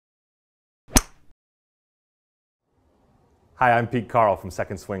Hi, I'm Pete Karle from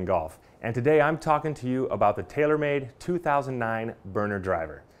Second Swing Golf, and today I'm talking to you about the TaylorMade 2009 burner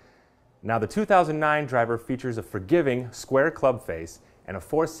driver. Now, the 2009 driver features a forgiving square club face and a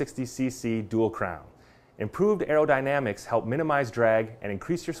 460cc dual crown. Improved aerodynamics help minimize drag and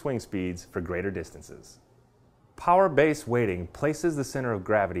increase your swing speeds for greater distances. Power base weighting places the center of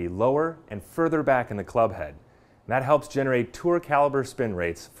gravity lower and further back in the club head. That helps generate tour caliber spin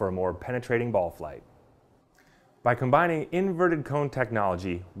rates for a more penetrating ball flight. By combining inverted cone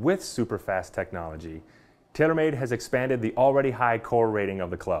technology with superfast technology, TaylorMade has expanded the already high core rating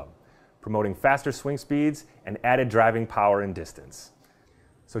of the club, promoting faster swing speeds and added driving power and distance.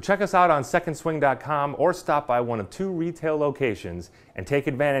 So check us out on secondswing.com or stop by one of 2 retail locations and take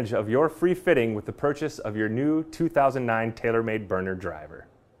advantage of your free fitting with the purchase of your new 2009 TaylorMade burner driver.